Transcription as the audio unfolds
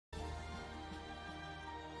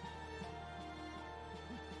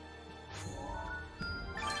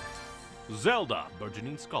Zelda,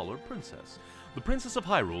 burgeoning scholar princess. The princess of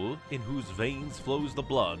Hyrule, in whose veins flows the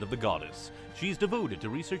blood of the goddess. She is devoted to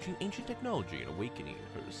researching ancient technology and awakening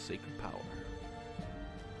her sacred power.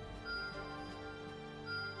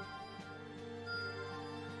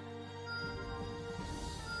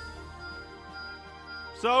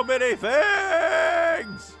 So many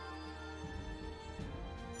things!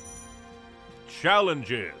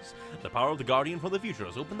 Challenges. The power of the Guardian from the future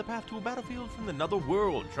has opened the path to a battlefield from another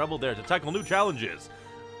world. Travel there to tackle new challenges.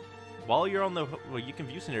 While you're on the... well, you can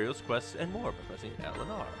view scenarios, quests, and more by pressing L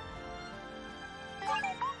and R.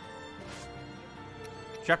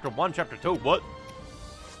 Chapter 1, Chapter 2, what?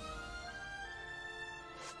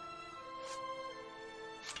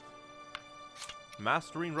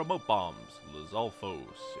 Mastering remote bombs. Lizalfos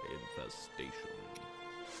infestation.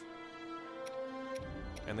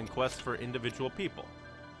 And then quests for individual people.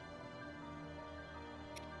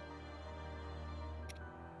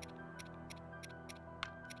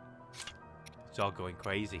 It's all going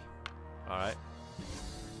crazy. Alright.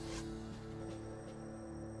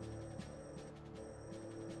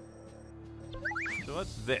 So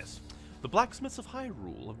what's this? The blacksmiths of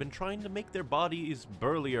Hyrule have been trying to make their bodies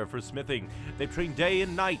burlier for smithing. They've trained day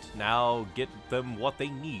and night. Now get them what they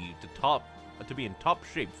need to be in top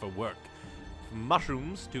shape for work.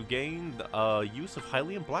 Mushrooms to gain use of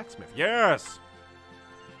Hylian blacksmith. Yes!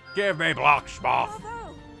 Give me blacksmith!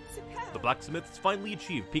 The blacksmiths finally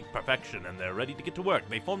achieved peak perfection and they're ready to get to work.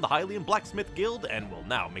 They formed the Hylian Blacksmith Guild and will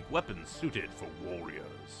now make weapons suited for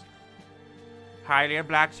warriors. Hylian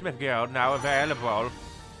Blacksmith Guild now available.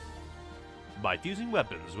 By fusing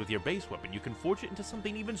weapons with your base weapon, you can forge it into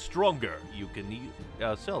something even stronger. You can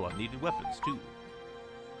sell unneeded weapons too.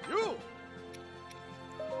 You!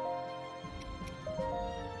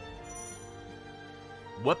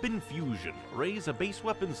 Weapon fusion. Raise a base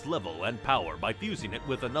weapon's level and power by fusing it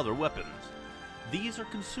with another weapons. These are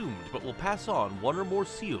consumed but will pass on one or more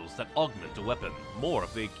seals that augment a weapon. More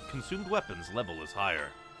if the consumed weapon's level is higher.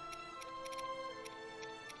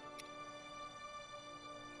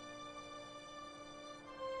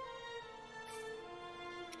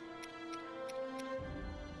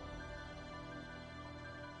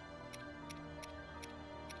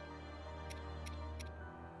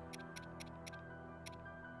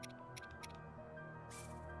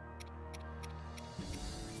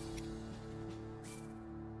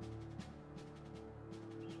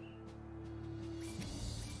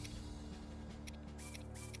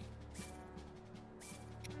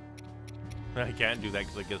 I can't do that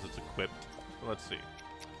because I guess it's equipped. Let's see.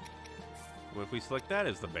 What if we select that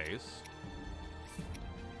as the base?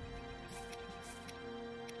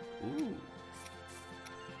 Ooh.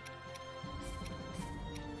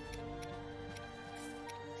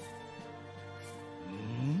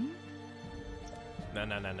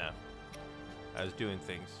 No. I was doing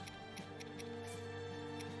things.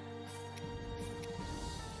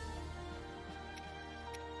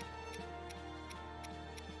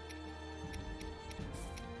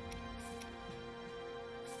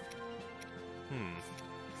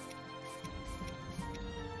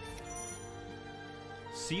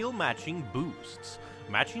 Seal matching boosts.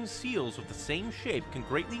 Matching seals with the same shape can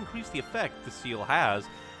greatly increase the effect the seal has,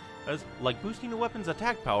 as like boosting a weapon's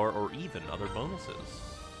attack power or even other bonuses.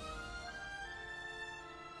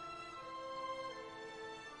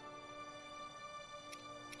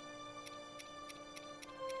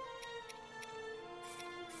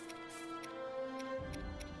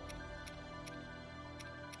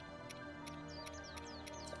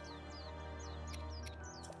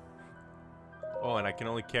 Oh, and I can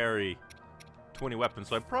only carry 20 weapons,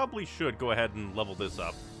 so I probably should go ahead and level this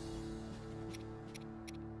up.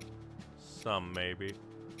 Some, maybe.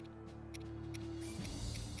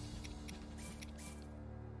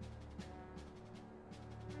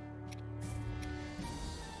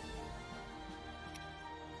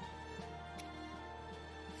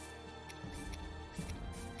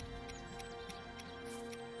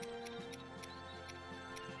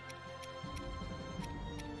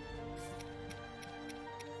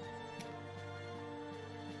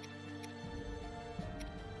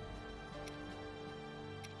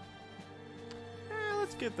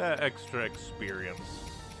 Get that extra experience.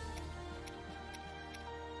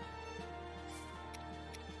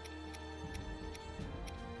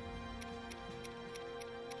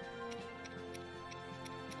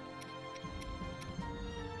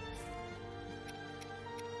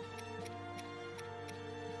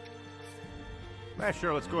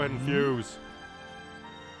 Sure, let's go ahead and fuse.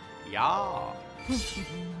 Yeah.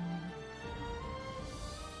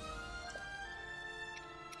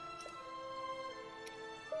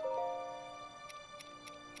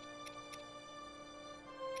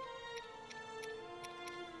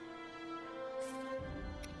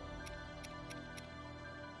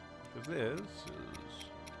 Because this is...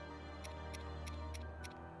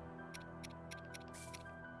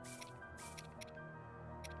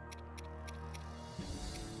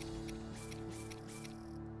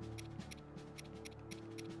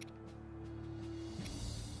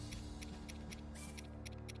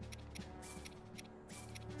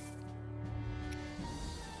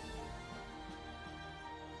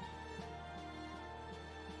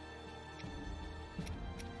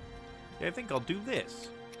 Yeah, I think I'll do this.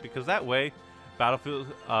 Because that way, Battlefield,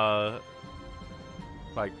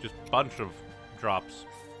 like, just bunch of drops.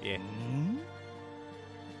 Yeah.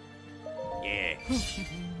 Yeah.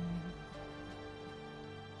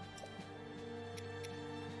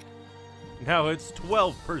 Now it's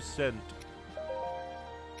 12%.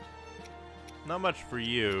 Not much for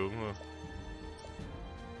you.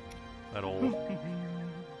 At all.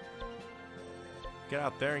 Get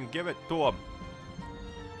out there and give it to 'em.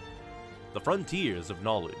 The frontiers of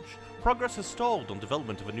knowledge. Progress has stalled on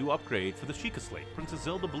development of a new upgrade for the Sheikah Slate. Princess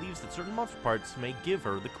Zelda believes that certain monster parts may give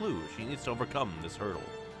her the clue. She needs to overcome this hurdle.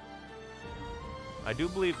 I do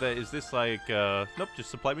believe that, is this like, nope, just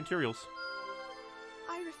supply materials.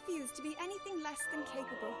 I refuse to be anything less than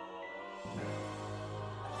capable.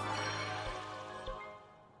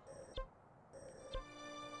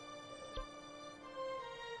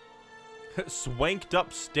 Swanked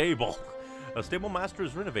up stable. A stable master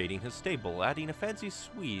is renovating his stable, adding a fancy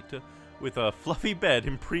suite with a fluffy bed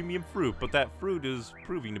and premium fruit, but that fruit is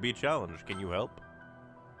proving to be a challenge. Can you help?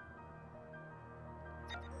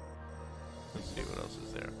 Let's see what else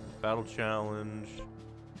is there. Battle challenge.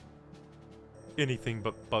 Anything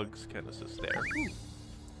but bugs kind of says there.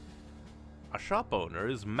 A shop owner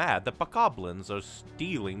is mad that bokoblins are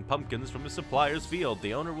stealing pumpkins from his supplier's field.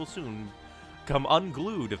 The owner will soon come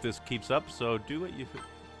unglued if this keeps up, so do what you...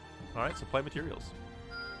 Alright, supply materials.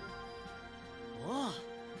 Whoa.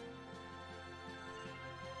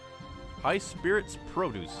 High Spirits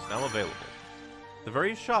produce is now available. The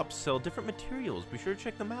various shops sell different materials. Be sure to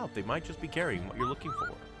check them out. They might just be carrying what you're looking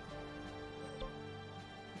for.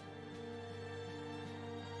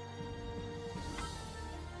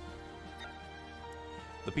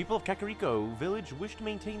 The people of Kakariko Village wish to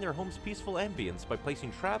maintain their home's peaceful ambience by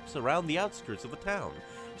placing traps around the outskirts of the town.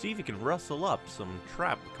 See if you can rustle up some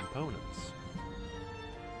trap components.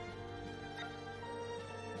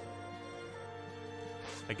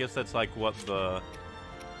 I guess that's like what the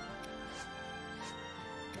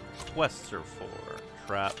quests are for.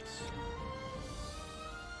 Traps.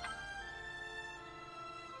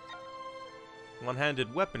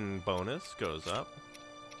 One-handed weapon bonus goes up.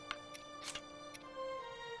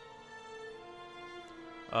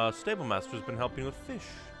 Stable Master's been helping with fish.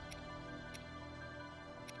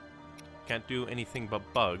 Can't do anything but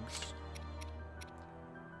bugs.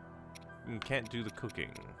 And can't do the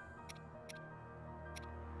cooking.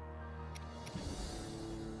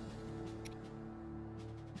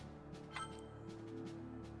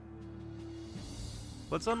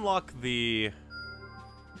 Let's unlock the...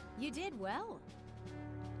 You did well.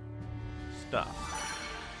 stuff.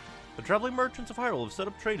 The traveling merchants of Hyrule have set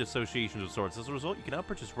up trade associations of sorts. As a result, you can now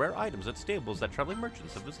purchase rare items at stables that traveling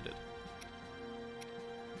merchants have visited.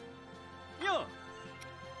 Yeah.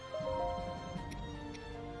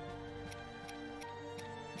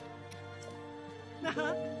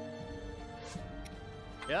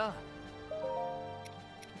 Yeah.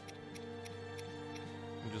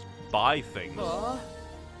 You just buy things. I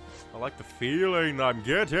like the feeling I'm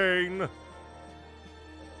getting.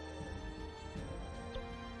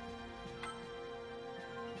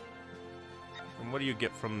 And what do you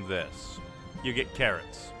get from this? You get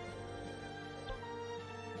carrots.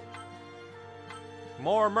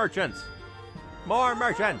 More merchants! More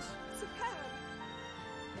merchants! Superb.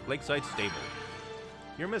 Lakeside Stable.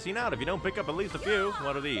 You're missing out if you don't pick up at least a few.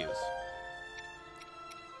 What are these?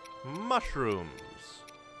 Mushrooms.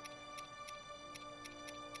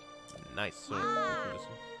 Nice. So you can just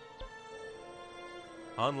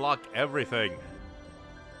unlock everything.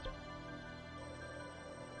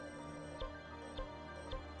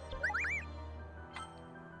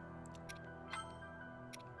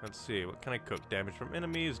 Let's see, what can I cook? Damage from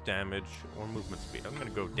enemies, damage, or movement speed. I'm gonna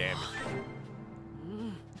go damage.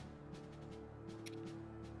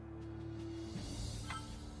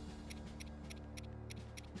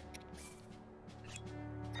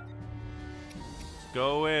 Let's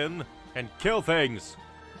go in and kill things.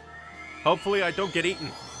 Hopefully I don't get eaten.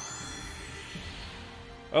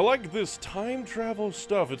 I like this time travel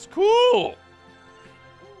stuff. It's cool.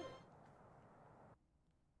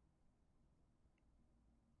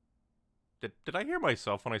 Did I hear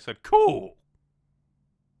myself when I said cool?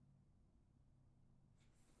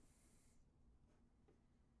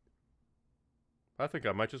 I think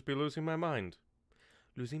I might just be losing my mind.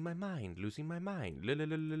 Losing my mind, losing my mind,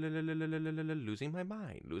 losing my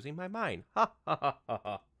mind, losing my mind. Ha ha ha ha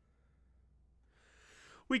ha.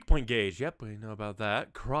 Weak point gauge, yep, we know about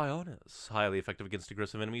that. Cryonis, highly effective against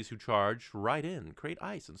aggressive enemies who charge right in, create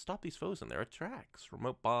ice, and stop these foes in their tracks.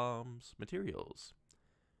 Remote bombs, materials.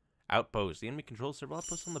 Outposts, the enemy controls several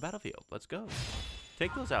outposts on the battlefield. Let's go.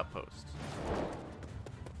 Take those outposts.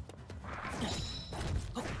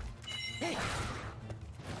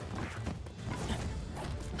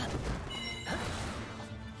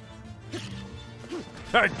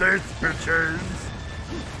 Take this, bitches!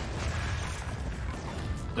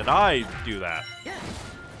 Did I do that?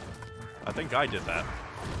 I think I did that.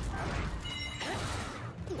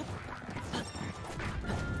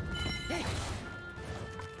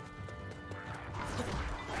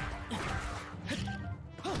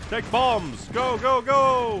 Take bombs! Go, go,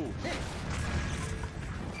 go!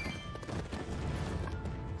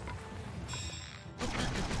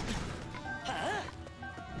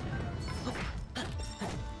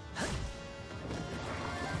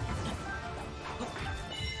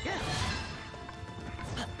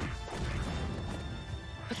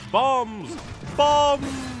 Bombs!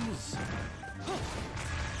 Bombs!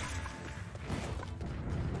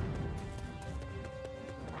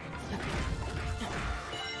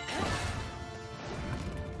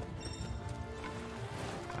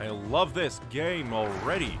 I love this game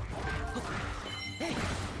already.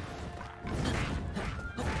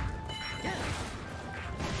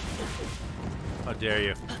 How dare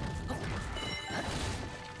you?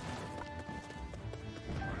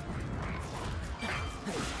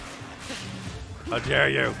 How dare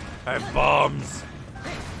you? I have bombs!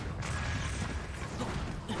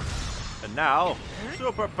 And now,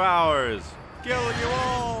 superpowers! Killing you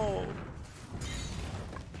all!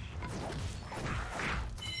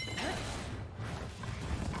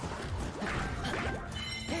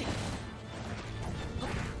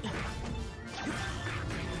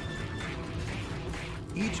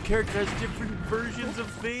 Each character has different versions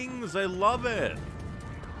of things. I love it.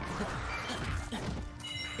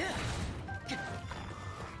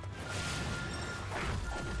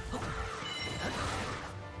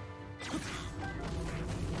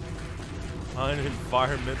 And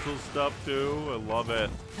environmental stuff too. I love it.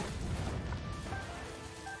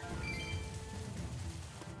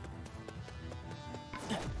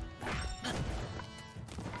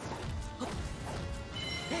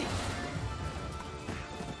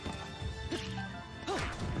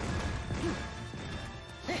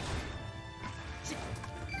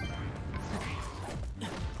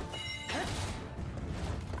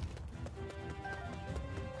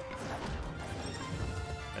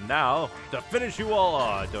 And now, to finish you all,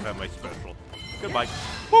 I don't have my special. Goodbye.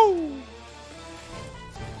 Woo!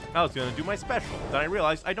 I was gonna do my special, then I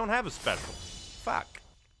realized I don't have a special. Fuck.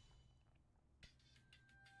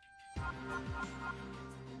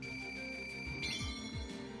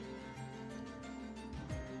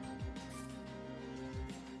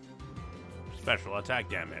 Special attack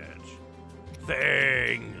damage.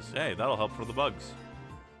 Things! Hey, that'll help for the bugs.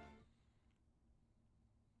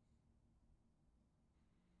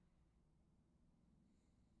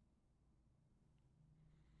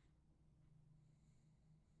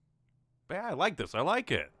 Yeah, I like this. I like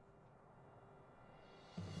it.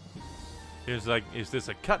 It's like, is this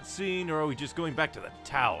a cutscene or are we just going back to the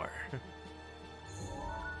tower?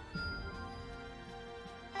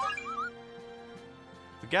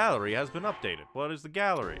 The gallery has been updated. What is the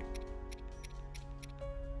gallery?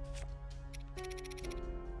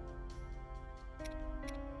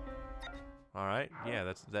 Alright,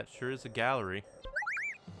 yeah, that sure is a gallery.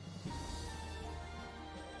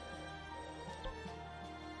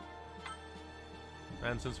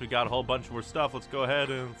 And since we got a whole bunch more stuff, let's go ahead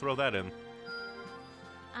and throw that in.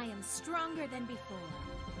 I am stronger than before.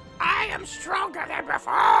 I am stronger than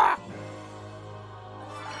before!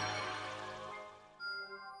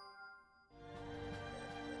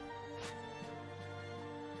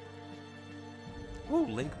 Ooh,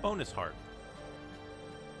 Link bonus heart.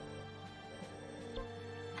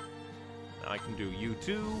 Now I can do you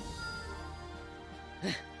too.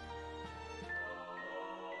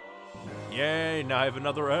 Yay, now I have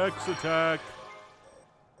another X attack.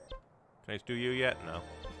 Can I do you yet? No.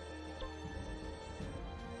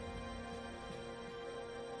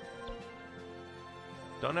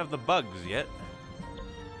 Don't have the bugs yet.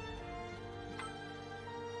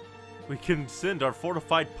 We can send our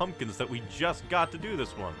fortified pumpkins that we just got to do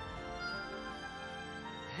this one.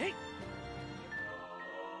 Hey.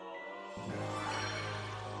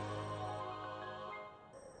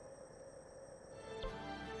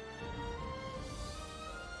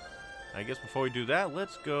 I guess before we do that,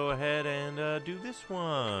 let's go ahead and do this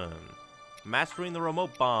one. Mastering the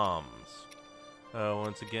remote bombs.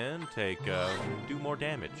 Once again, do more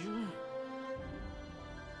damage.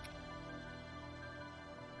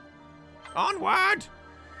 Onward!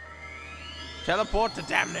 Teleport to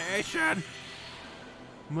damnation!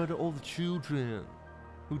 Murder all the children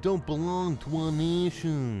who don't belong to our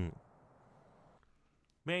nation.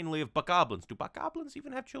 Mainly of bokoblins. Do bokoblins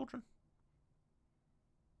even have children?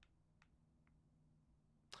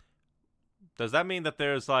 Does that mean that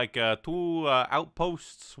there's like 2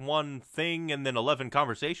 outposts, 1 thing, and then 11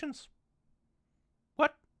 conversations?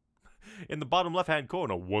 What? In the bottom left-hand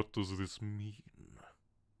corner, what does this mean?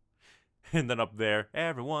 And then up there,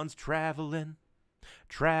 everyone's traveling,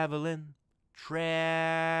 traveling,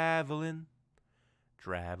 traveling,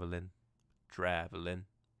 traveling,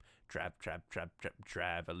 traveling,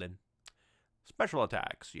 traveling. Special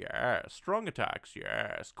attacks, yes. Strong attacks,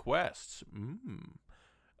 yes. Quests,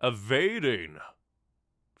 Evading.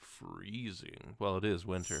 Freezing. Well, it is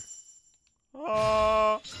winter.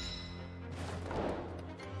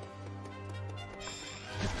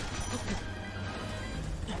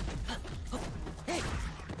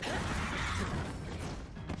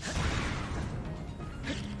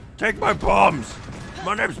 Take my bombs!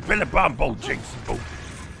 My name's Billy Bombo Jinx. Oh.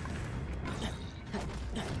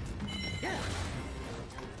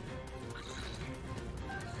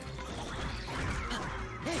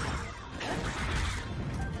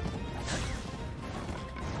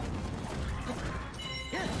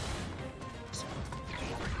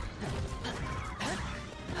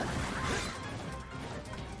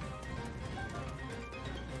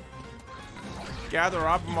 Gather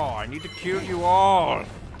up more. I need to kill you all.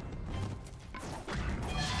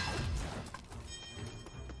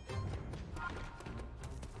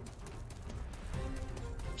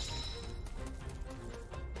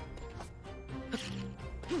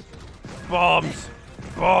 Bombs!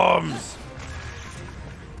 Bombs!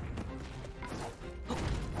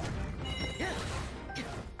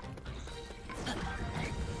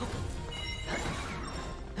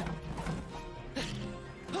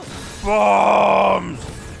 Bombs!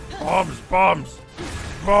 Bombs! Bombs!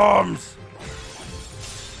 Bombs!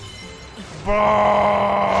 Bombs!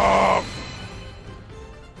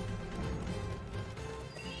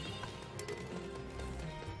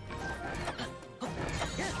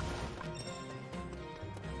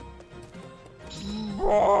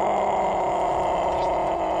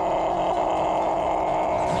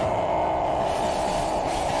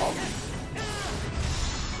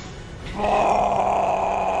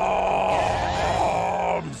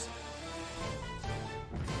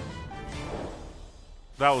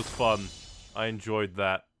 That was fun. I enjoyed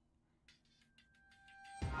that.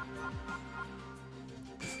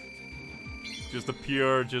 Just the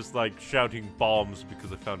pure, like, shouting bombs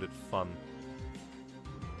because I found it fun.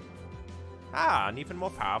 Ah, an even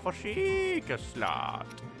more powerful Sheikah slot.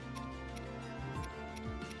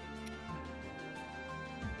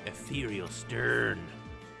 Ethereal Stern.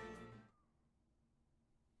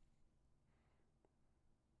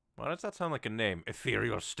 Why does that sound like a name?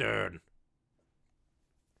 Ethereal Stern.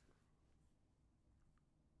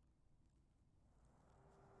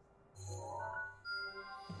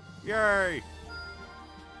 Yay!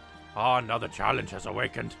 Ah, another challenge has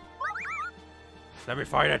awakened. Let me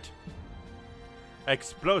fight it.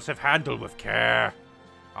 Explosive handle with care.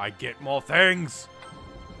 I get more things.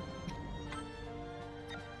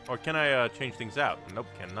 Or can I change things out? Nope,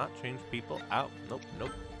 cannot change people out. Nope,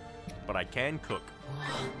 nope. But I can cook.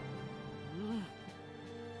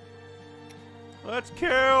 Let's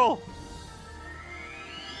kill!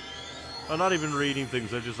 I'm not even reading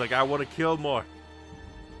things. I'm just like, I want to kill more.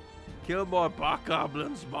 Kill more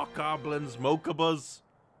bokoblins, mokoblins, mokabas,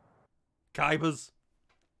 kaibas.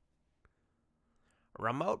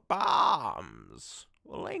 Remote bombs.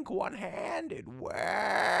 Link one-handed weapons.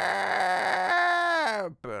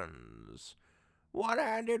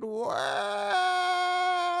 One-handed weapons.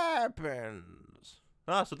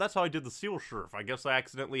 Ah, so that's how I did the seal sheriff. I guess I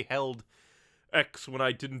accidentally held X when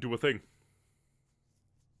I didn't do a thing.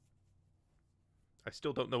 I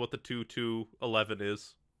still don't know what the 2-2-11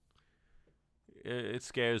 is. It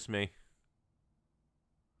scares me.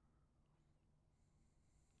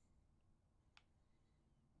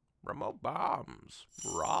 Remote bombs.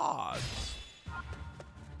 Rods.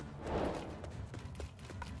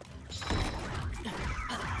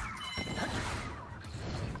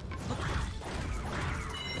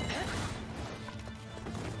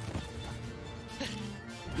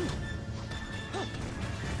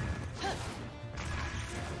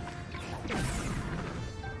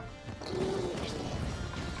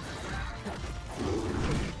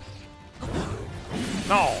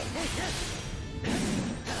 No!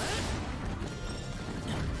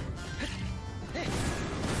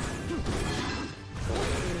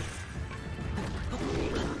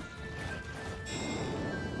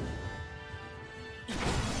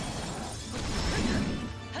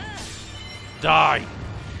 Die!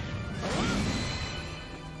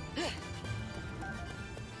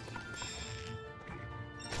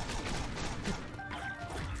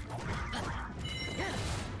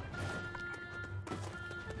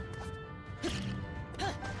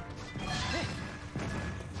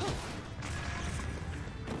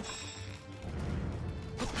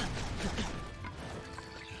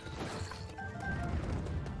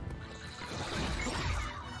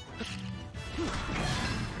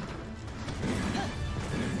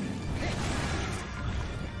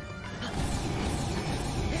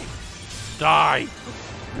 Die!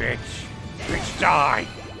 Bitch! Bitch, die!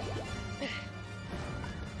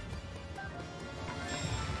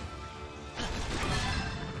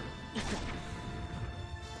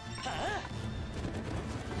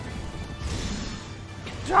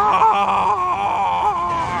 Die!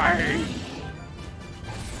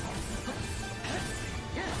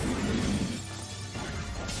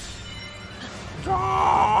 Die!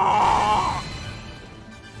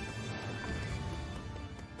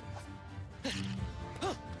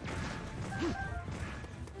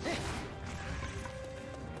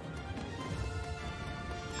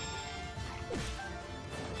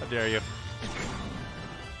 How dare you?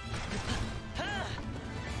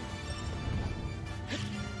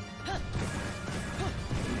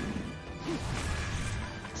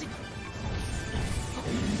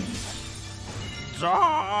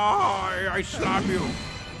 Die! I slap you!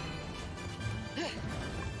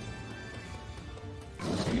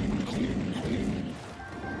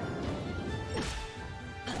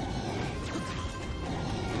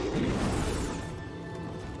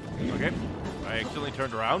 Okay, I accidentally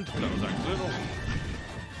turned around. That was accidental.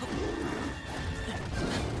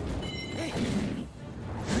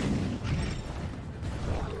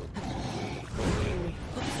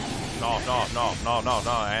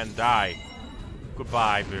 No, and die.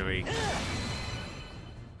 Goodbye, Billy.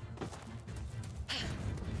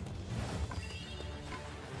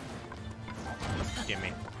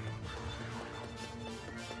 Gimme.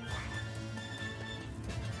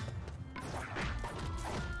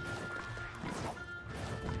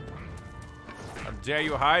 How dare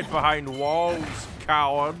you hide behind walls,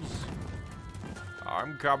 cowards?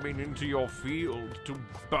 I'm coming into your field to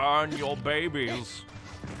burn your babies.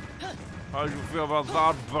 How do you feel about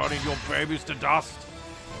that, burning your babies to dust?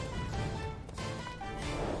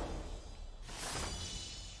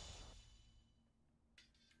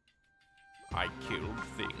 I killed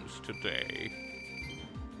things today.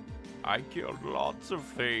 I killed lots of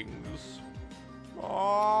things.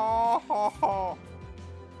 Oh.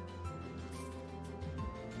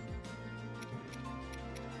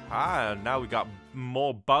 Ah, now we got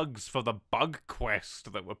more bugs for the bug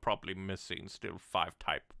quest that we're probably missing. Still 5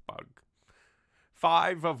 type bug.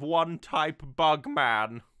 5 of 1 type bug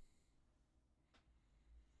man.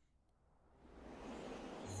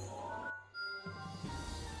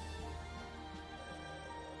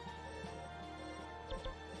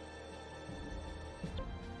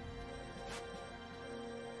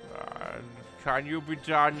 Can you be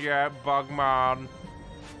done yet, Bugman?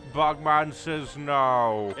 Bugman says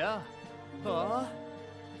no. Yeah.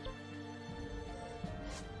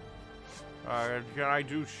 Can I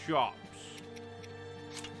do shops?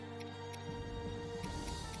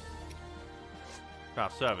 Ah,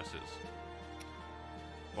 services.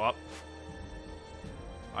 What?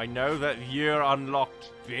 I know that you're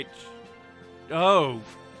unlocked, bitch. Oh.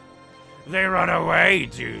 They run away,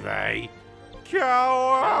 do they?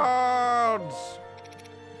 Cowards!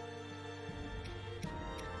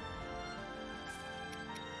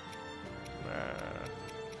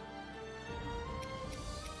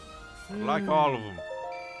 Like all of them.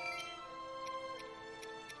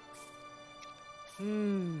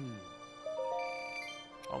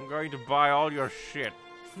 I'm going to buy all your shit.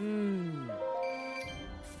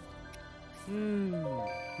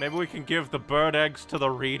 Maybe we can give the bird eggs to the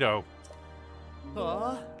Rito.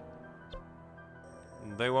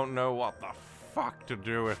 They won't know what the fuck to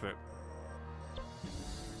do with it.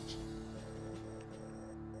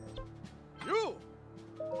 You.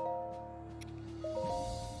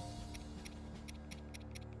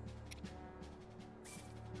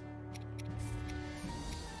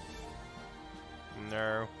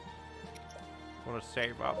 No. I want to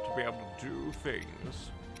save up to be able to do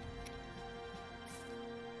things.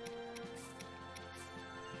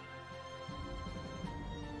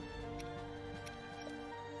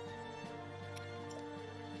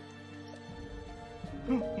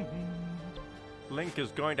 Link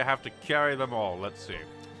is going to have to carry them all. Let's see.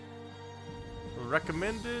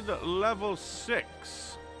 Recommended level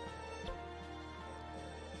 6.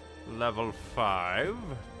 Level 5.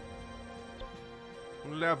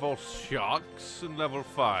 Level 6 and level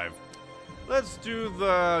 5. Let's do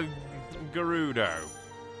the Gerudo.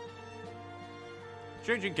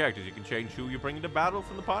 Changing characters. You can change who you bring into battle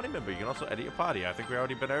from the party member. You can also edit your party. I think we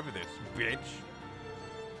already been over this, bitch.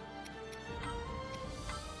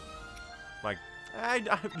 Like,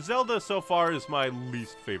 Zelda so far is my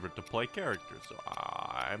least favorite to play character, so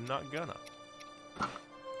I'm not gonna.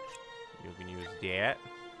 You can use that.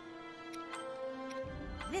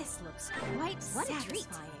 This looks quite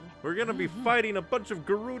satisfying. We're gonna be fighting a bunch of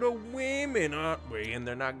Gerudo women, aren't we? And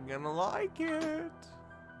they're not gonna like it.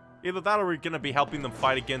 Either that or we're gonna be helping them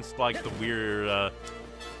fight against, like, the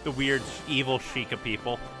weird evil Sheikah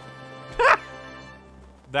people.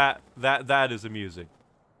 That is amusing.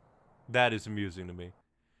 That is amusing to me.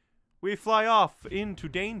 We fly off into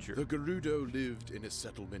danger. The Gerudo lived in a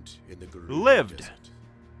settlement in the Gerudo Desert.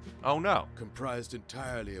 Oh no. Comprised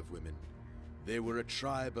entirely of women. They were a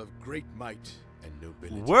tribe of great might and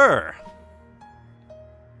nobility. Were.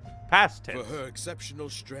 Past tense. For her exceptional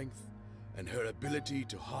strength and her ability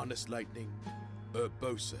to harness lightning,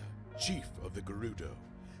 Urbosa, chief of the Gerudo,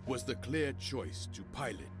 was the clear choice to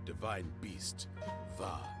pilot divine beast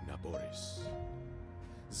Va Naboris.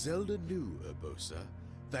 Zelda knew Urbosa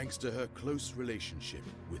thanks to her close relationship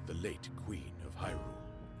with the late Queen of Hyrule.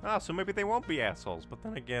 Ah, so maybe they won't be assholes, but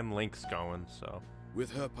then again, Link's going, so...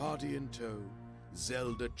 With her party in tow,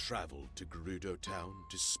 Zelda traveled to Gerudo Town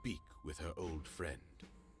to speak with her old friend.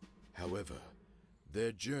 However,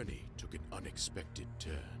 their journey took an unexpected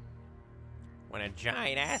turn. When a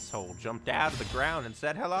giant asshole jumped out of the ground and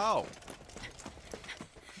said hello.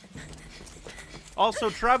 Also,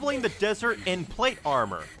 traveling the desert in plate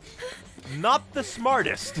armor. Not the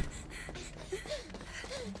smartest.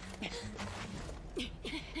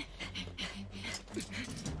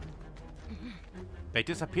 They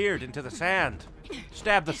disappeared into the sand.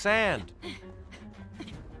 Stab the sand.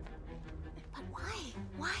 But why?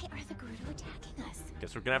 Why are the Gerudo attacking us?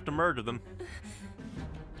 Guess we're gonna have to murder them.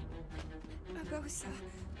 Urbosa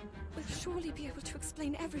will surely be able to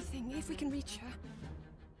explain everything if we can reach her.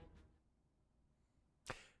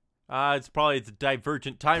 It's probably the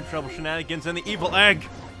divergent time travel shenanigans and the evil egg.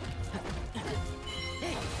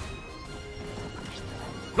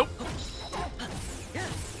 Nope.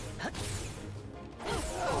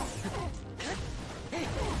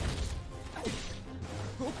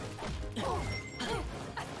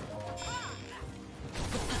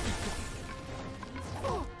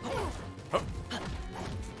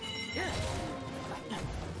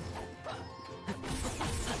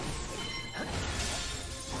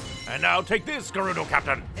 And now take this, Gerudo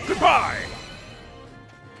Captain. Goodbye!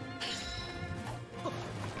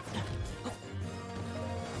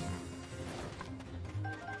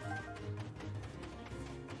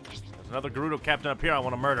 There's another Gerudo Captain up here I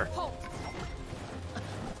want to murder.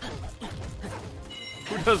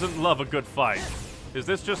 Who doesn't love a good fight? Is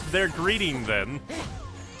this just their greeting, then?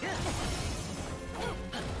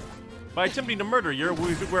 By attempting to murder you,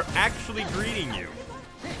 we're actually greeting you.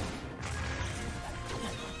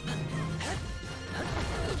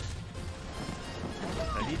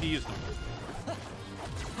 I need to use them.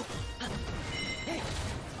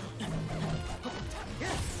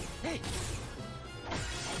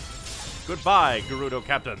 Goodbye, Gerudo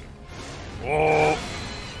Captain. Oh!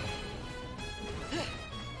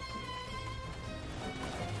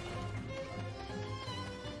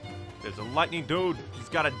 There's a lightning dude. He's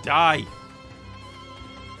gotta die.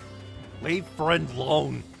 Leave friend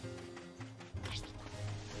alone.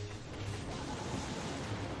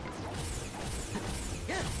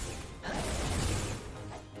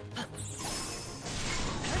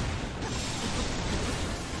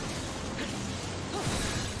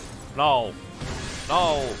 No.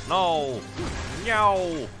 No. No.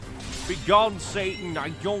 No. Be gone, Satan. I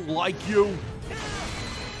don't like you.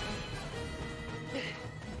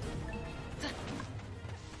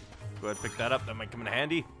 Go ahead and pick that up. That might come in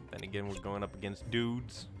handy. Then again, we're going up against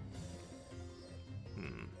dudes.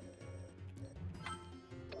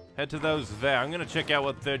 Head to those there. I'm gonna check out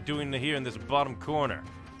what they're doing here in this bottom corner.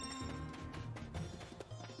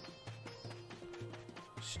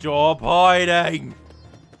 Stop hiding!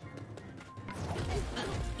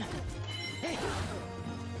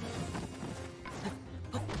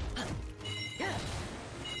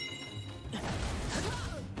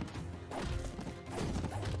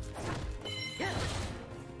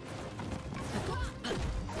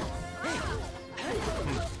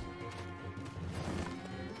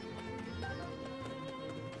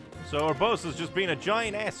 So Urbosa's just being a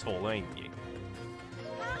giant asshole, ain't he?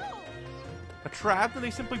 A trap? Or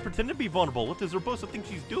they simply pretend to be vulnerable? What does Urbosa think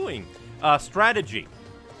she's doing? Strategy.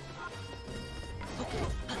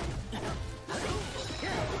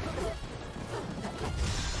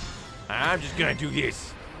 I'm just gonna do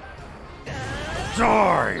this.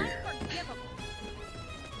 Die!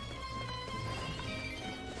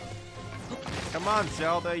 Come on,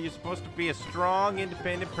 Zelda. You're supposed to be a strong,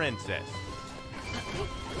 independent princess.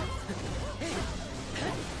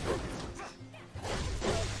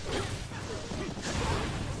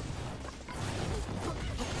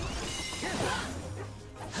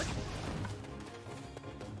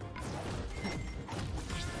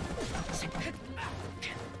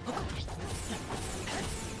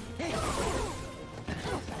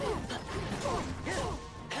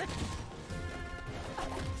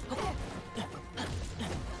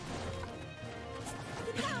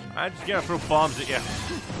 I'm just gonna throw bombs at you.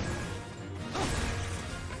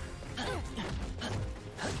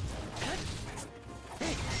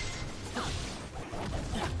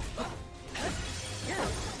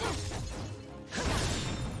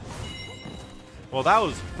 Well, that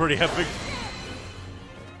was pretty epic.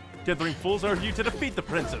 Dithering fools urge you to defeat the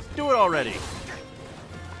princess. Do it already.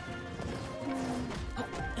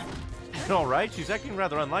 Alright, she's acting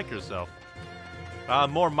rather unlike herself.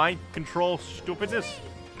 More mind control stupidness.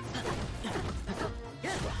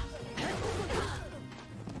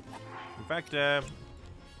 In fact,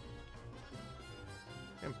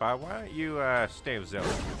 Impa, why don't you, stay with Zelda?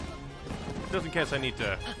 Just in case I need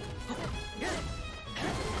to...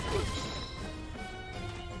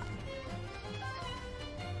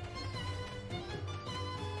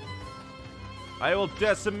 I will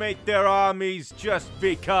decimate their armies just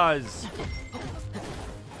because.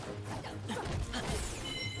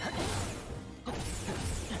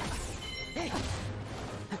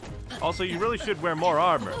 Also, you really should wear more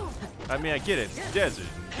armor. I mean, I get it. It's desert.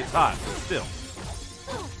 It gets hot, but still.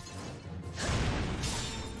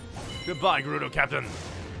 Goodbye, Gerudo Captain.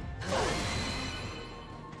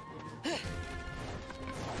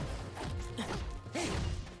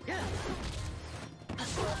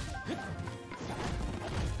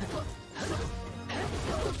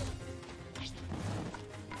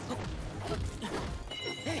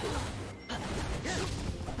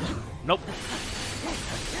 Nope.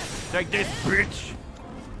 Take this, bitch!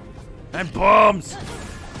 And bombs!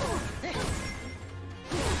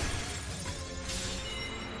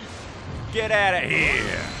 Get out of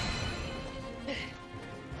here!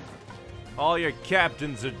 All your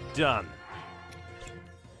captains are done.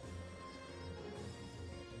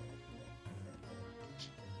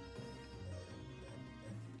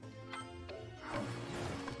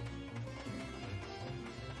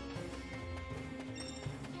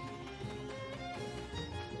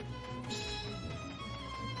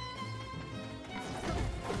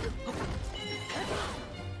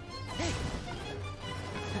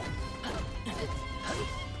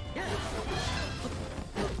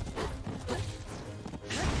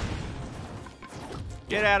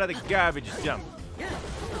 Get out of the garbage dump.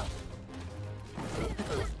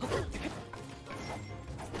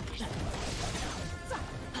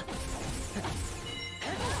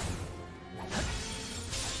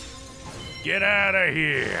 Get out of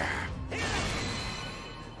here.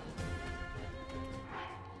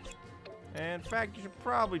 And in fact, you should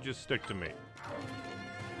probably just stick to me.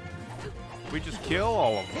 We just kill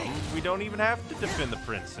all of them. We don't even have to defend the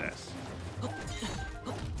princess.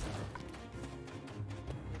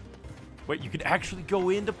 Wait, you can actually go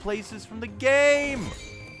into places from the game!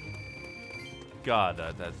 God,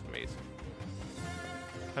 that's amazing.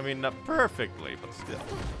 I mean, not perfectly, but still.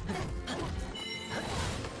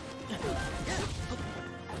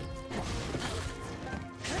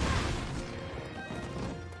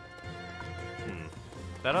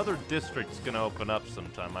 That other district's gonna open up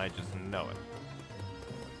sometime, I just know it.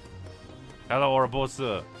 Hello,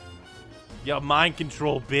 Urbosa. Yo, mind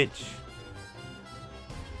control, bitch.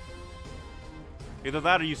 Either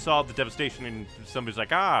that or you saw the devastation and somebody's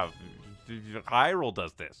like, Hyrule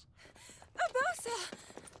does this. Urbosa!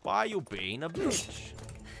 Why are you being a bitch?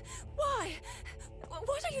 Why?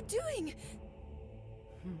 What are you doing?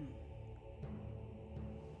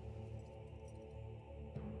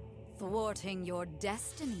 Thwarting your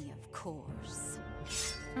destiny, of course.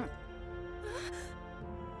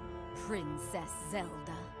 Princess Zelda.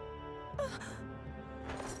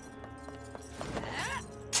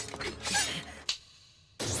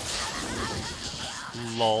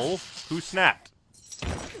 Lol. Who snapped?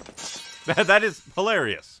 That is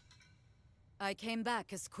hilarious. I came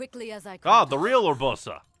back as quickly as I could. Ah, the real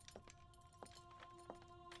Urbosa.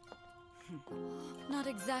 Not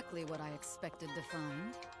exactly what I expected to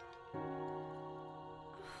find.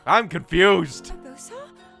 I'm confused. Barbossa?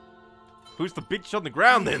 Who's the bitch on the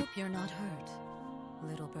ground I then? hope you're not hurt,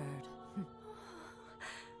 little bird.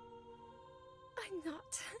 I'm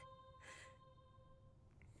not.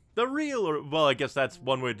 The real, or well, I guess that's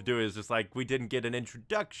one way to do it. Is just like we didn't get an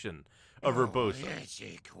introduction of Rebosa.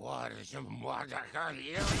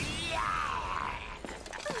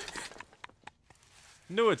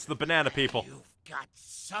 No, it's the banana people. You've got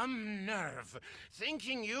some nerve,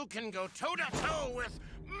 thinking you can go toe-to-toe with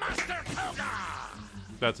Master Koga!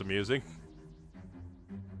 That's amusing.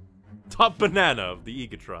 Top banana of the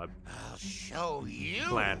Iga tribe. I'll show you.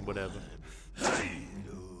 Clan, whatever.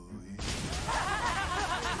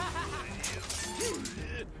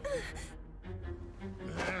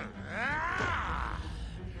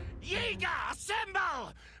 Yiga,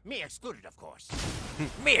 assemble! Me excluded, of course.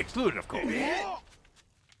 Me excluded, of course.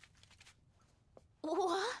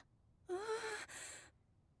 What?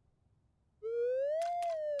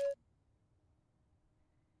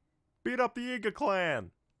 Beat up the Iga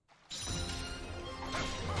clan.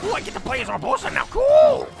 Ooh, I get to play as Barbossa now.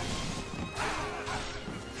 Cool!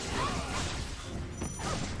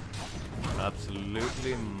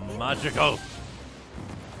 Absolutely magical.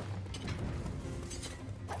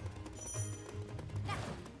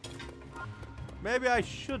 Maybe I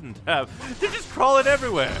shouldn't have. They're just crawling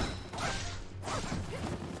everywhere.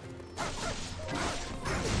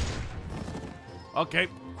 Okay.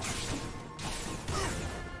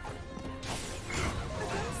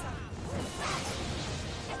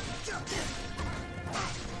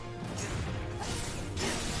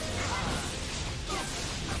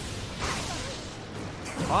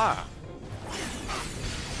 Ah.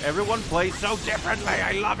 Everyone plays so differently.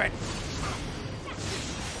 I love it.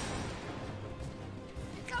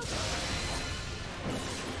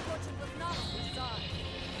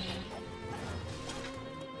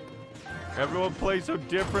 Everyone plays so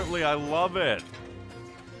differently. I love it.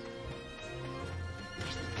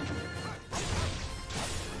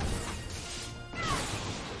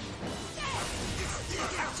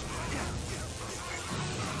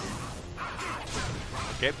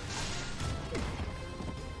 Okay.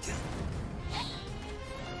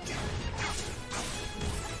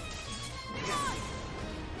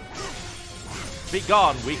 Be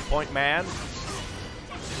gone, weak point man.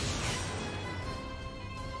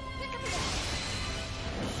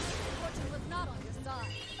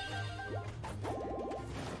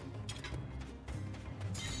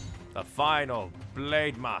 The final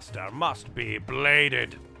Blade Master must be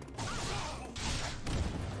bladed.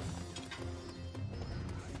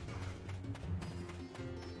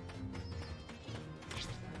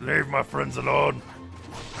 Leave my friends alone.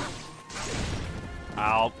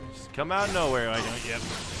 Ow. Just come out of nowhere, I don't yet.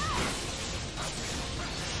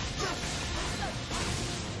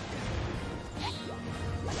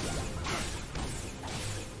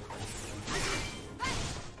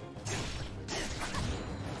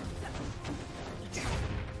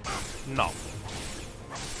 No.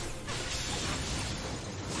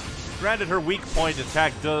 Granted, her weak point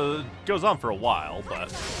attack goes on for a while,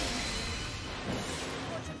 but...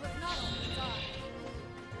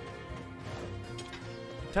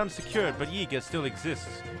 Town secured, but Yiga still exists.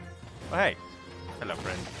 Oh, hey. Hello,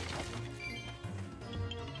 friend.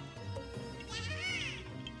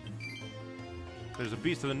 There's a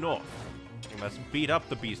beast to the north. We must beat up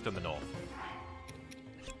the beast in the north.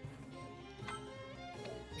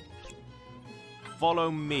 Follow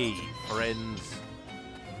me, friends.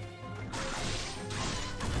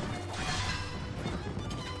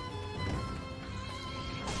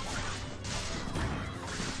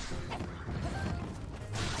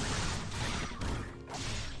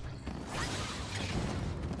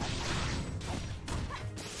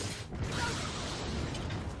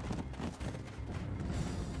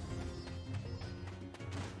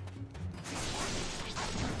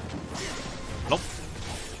 Nope.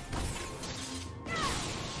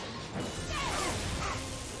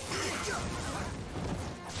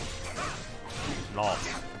 No.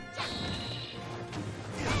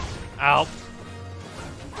 Ow.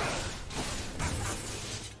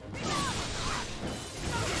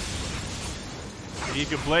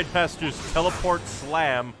 Yiga Blade Master's teleport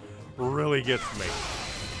slam really gets me.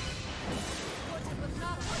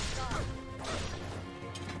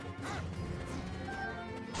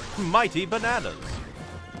 Mighty bananas.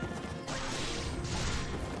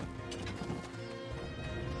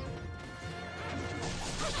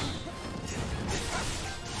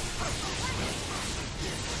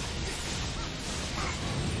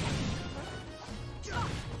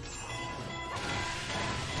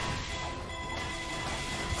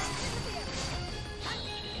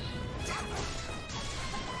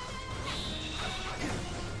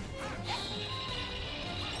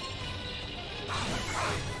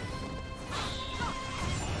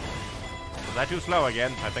 Was I too slow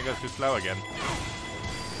again? I think I was too slow again.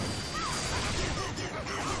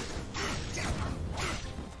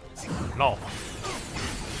 No.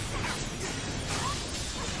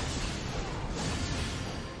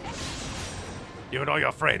 You and all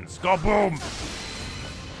your friends, go boom!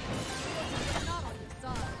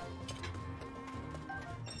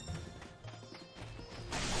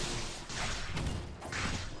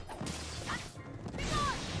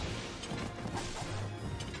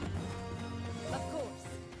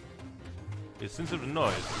 A sensitive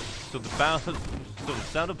noise, so the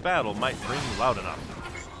sound of battle might ring loud enough.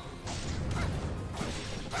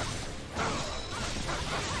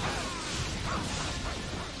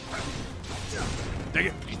 Dang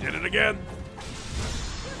it, he did it again!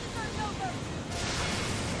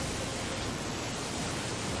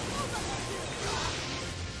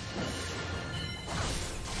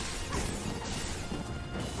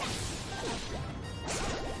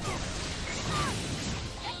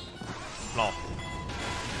 No.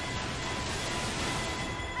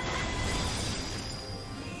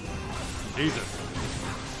 Jesus.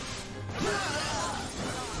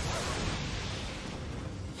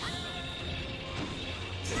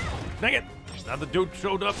 Dang it! Now the dude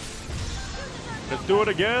showed up. Let's do it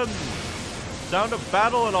again. Sound of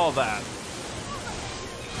battle and all that.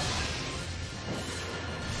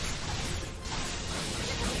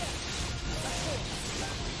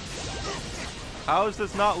 How is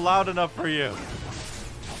this not loud enough for you?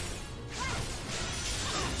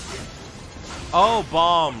 Oh,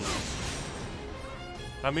 bombs.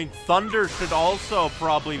 I mean, thunder should also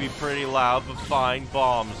probably be pretty loud, but fine,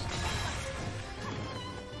 bombs.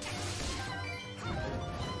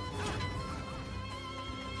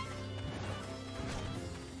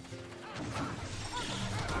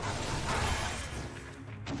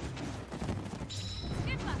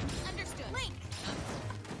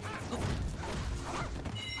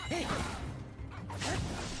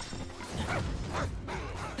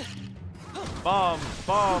 Bombs,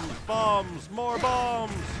 bombs, bombs, more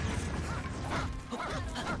bombs!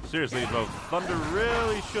 Seriously, though, Thunder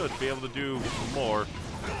really should be able to do more.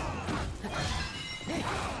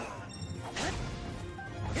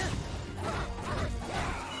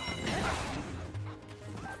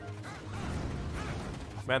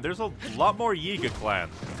 Man, there's a lot more Yiga clan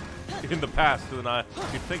in the past than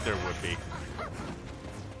you'd think there would be.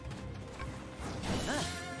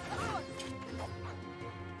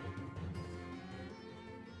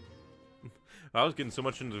 I was getting so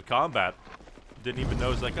much into combat, didn't even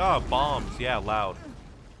know. It's like, oh, bombs, yeah, loud.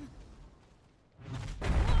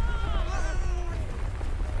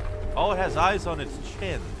 Oh, it has eyes on its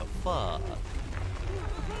chin. The fuck?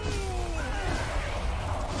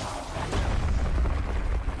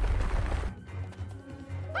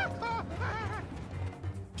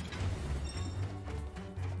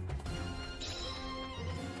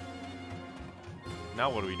 Now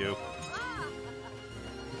what do we do?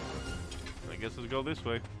 I guess let's go this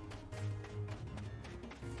way.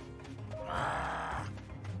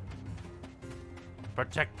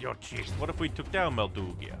 Protect your chief. What if we took down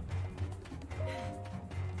Meldugia?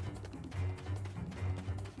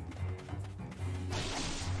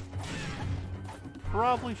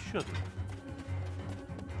 Probably shouldn't.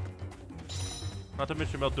 Not to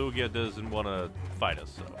mention Meldugia doesn't want to fight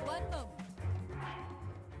us, so.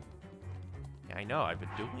 Yeah, I know, I've been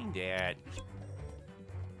doing that.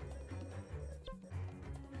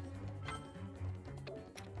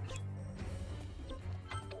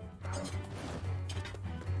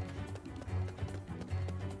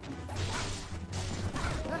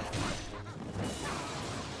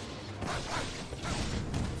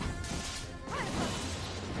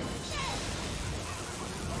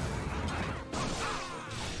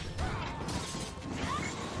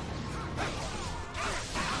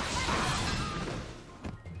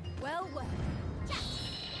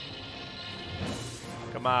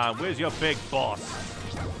 Come on, where's your big boss?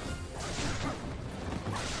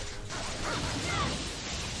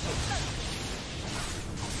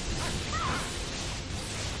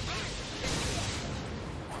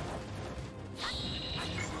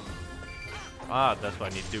 Ah, that's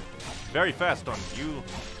what I need to do. Very fast on you.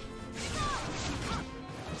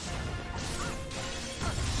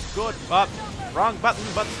 Good, but wrong button,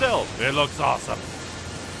 but still, it looks awesome.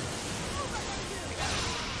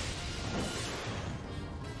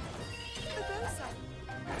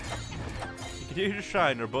 Continue to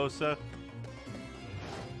shine, Urbosa.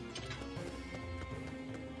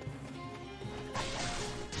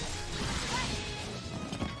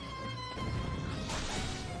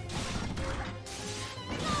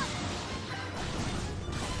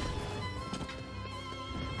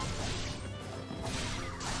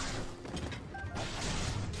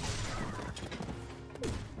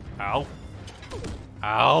 Ow.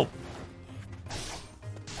 Ow.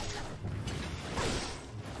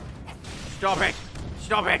 Stop it!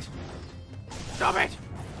 Stop it! Stop it!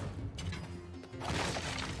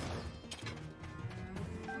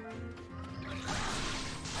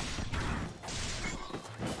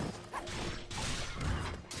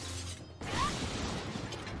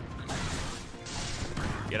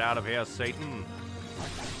 Get out of here, Satan.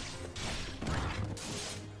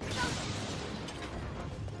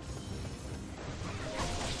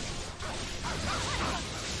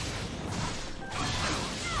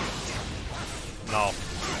 No.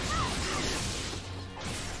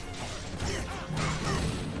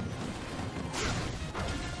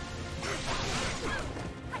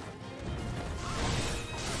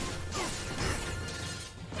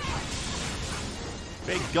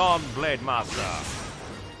 Be gone, Blade Master.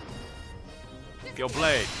 Your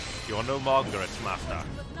blade, you're no longer its master.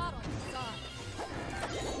 But not on your side.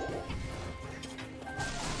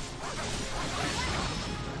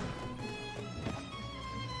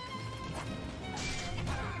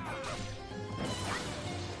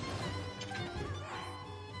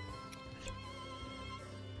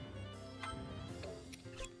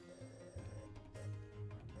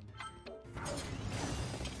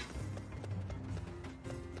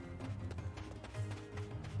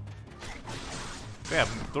 Yeah,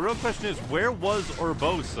 the real question is, where was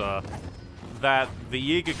Urbosa that the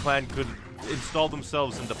Yiga clan could install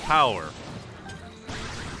themselves into power?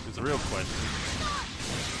 Is the real question.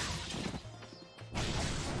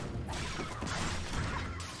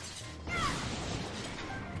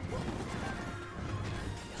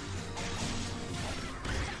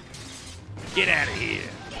 Get out of here!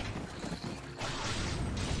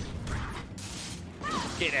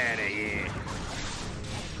 Get out of here!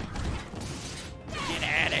 Get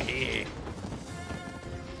out of here!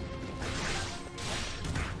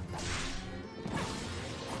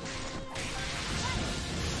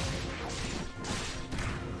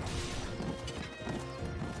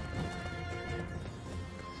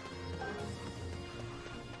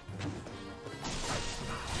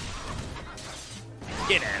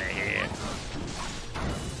 Get out of here!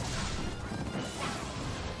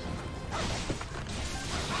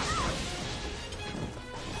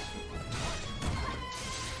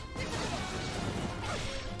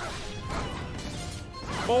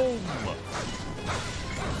 Boom!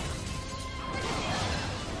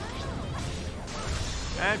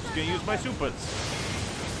 I'm just gonna use my supers.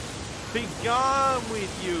 Be gone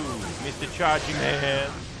with you, Mr. Charging Man.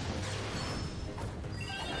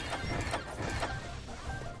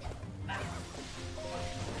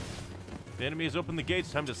 The enemy has opened the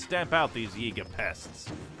gates. Time to stamp out these Yiga pests.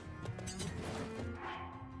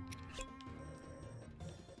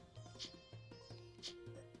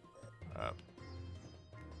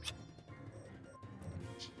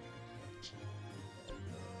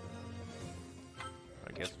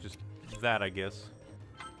 I guess just that, I guess.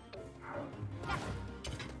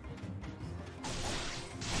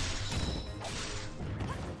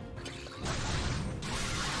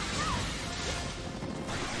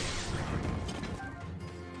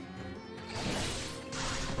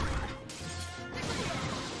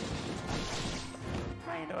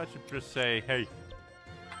 I should just say, hey,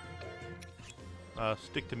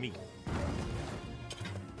 stick to me.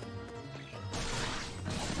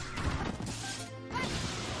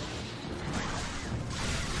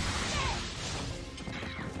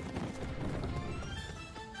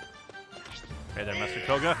 Hey there, Master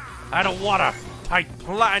Koga. I don't want a tight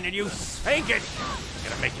plan and you sank it! I'm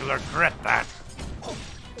gonna make you regret that.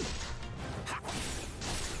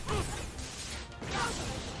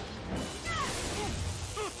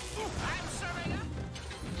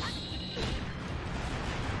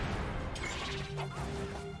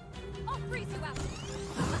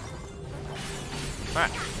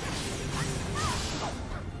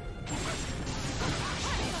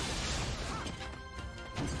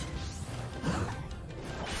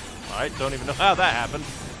 I don't even know how that happened,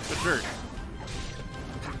 but sure.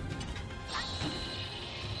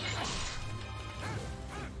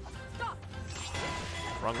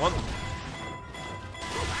 Wrong one.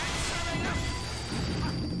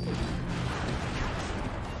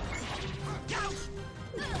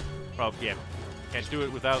 Oh, yeah. Can't do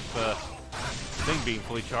it without the thing being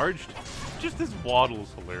fully charged. Just this waddle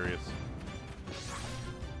is hilarious.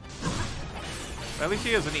 At least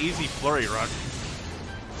he has an easy flurry run.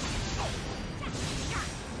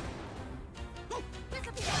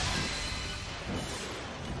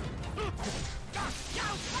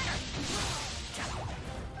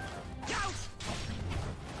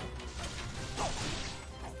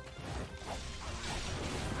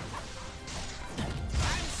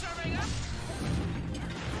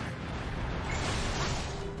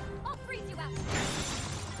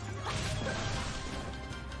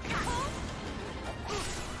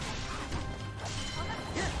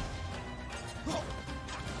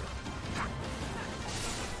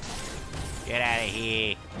 of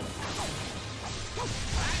here.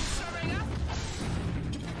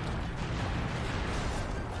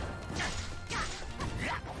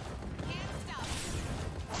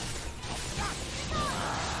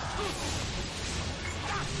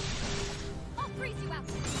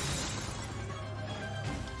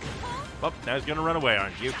 Oh, now he's gonna run away,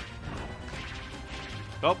 aren't you?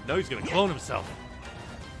 Oh, no, he's gonna clone himself.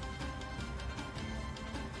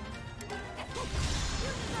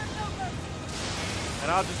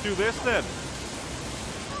 And I'll just do this then.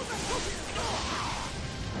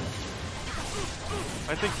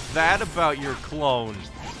 I think that about your clone.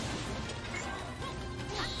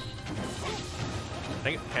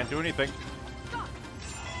 Dang it, can't do anything.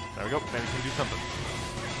 There we go, maybe we can do something.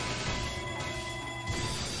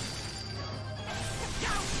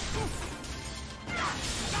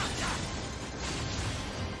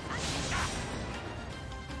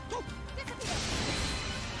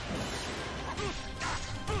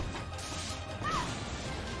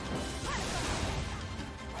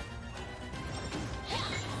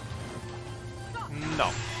 No.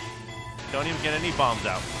 Don't even get any bombs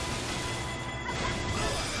out.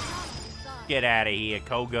 Get out of here,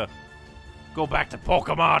 Koga. Go back to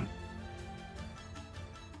Pokemon.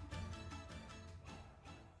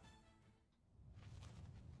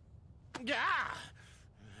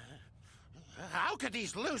 How could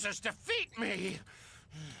these losers defeat me?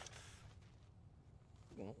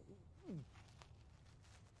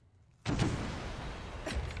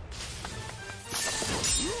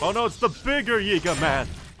 Oh no, it's the bigger Yiga Man.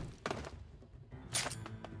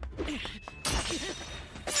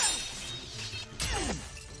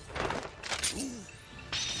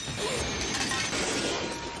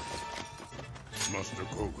 Master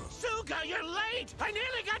Koga. Suga, you're late! I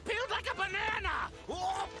nearly got peeled like a banana!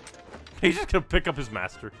 Oh! He's just gonna pick up his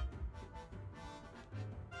master.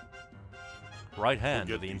 Right hand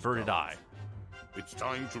Forget of the these inverted eye. powers. It's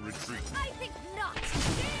time to retreat. I think not.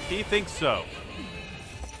 He thinks so.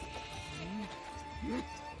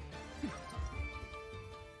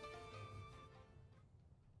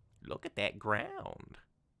 Look at that ground.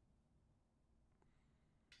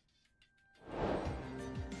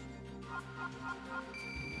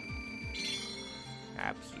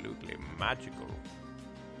 Absolutely magical.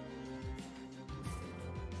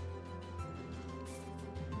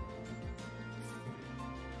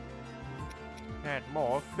 And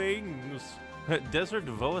more things. Desert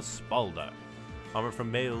Voa Spalda. Armor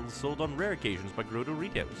from males sold on rare occasions by Gerudo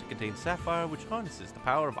retailers. It contains sapphire, which harnesses the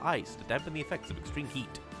power of ice to dampen the effects of extreme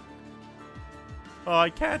heat. Oh, I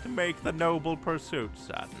can't make the noble pursuit.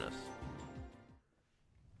 Sadness.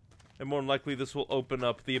 And more than likely, this will open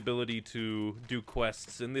up the ability to do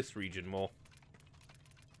quests in this region more.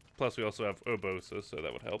 Plus, we also have Urbosa, so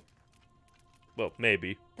that would help. Well,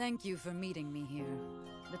 maybe. Thank you for meeting me here.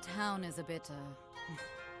 The town is a bit,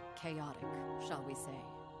 chaotic, shall we say.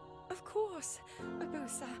 Of course,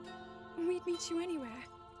 Urbosa. We'd meet you anywhere.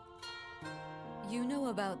 You know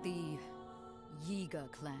about the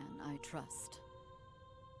Yiga clan, I trust.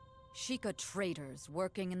 Sheikah traitors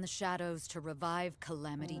working in the shadows to revive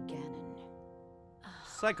Calamity Ganon.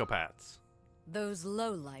 Psychopaths. Those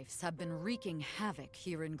lowlifes have been wreaking havoc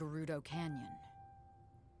here in Gerudo Canyon.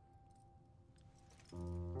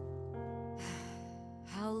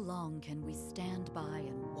 How long can we stand by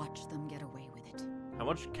and watch them get away with it? How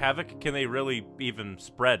much havoc can they really even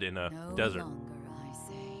spread in a desert? No longer, I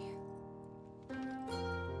say.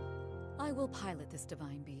 I will pilot this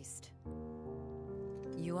divine beast.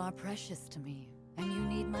 You are precious to me, and you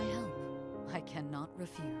need my help. I cannot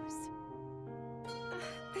refuse.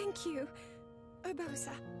 Thank you,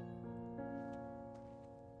 Urbosa.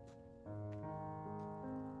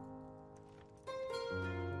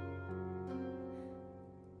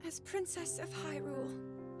 As Princess of Hyrule,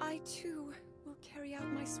 I too will carry out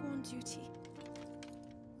my sworn duty.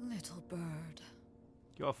 Little bird.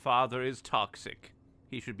 Your father is toxic.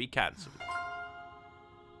 He should be cancelled.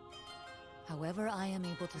 However I am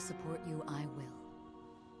able to support you, I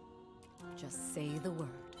will. Just say the word.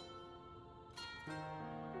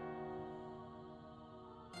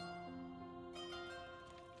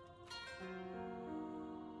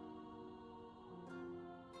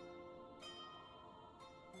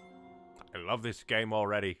 I love this game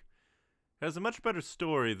already. It has a much better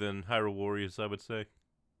story than Hyrule Warriors, I would say.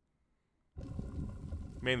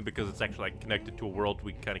 Mainly because it's actually like connected to a world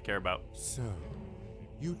we kind of care about. So,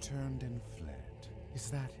 you turned and fled. Is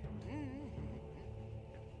that it?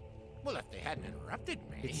 Well, if they hadn't interrupted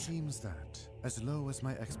me... It seems that, as low as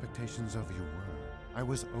my expectations of you were, I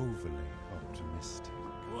was overly optimistic.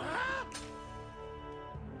 What?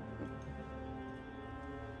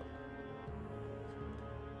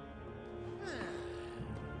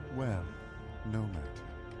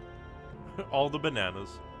 all the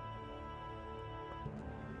bananas.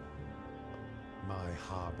 My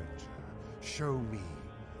harbinger, show me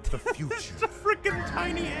the future. It's a freaking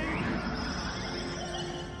tiny egg.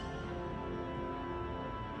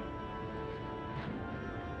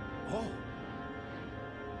 Oh.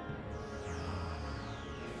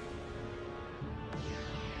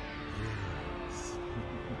 Yes.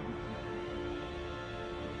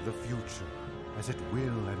 The future, as it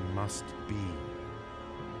will and must be.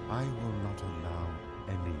 I will not allow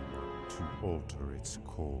anyone to alter its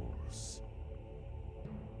course.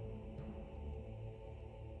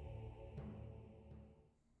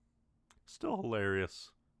 Still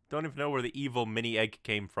hilarious. Don't even know where the evil mini egg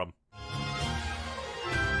came from.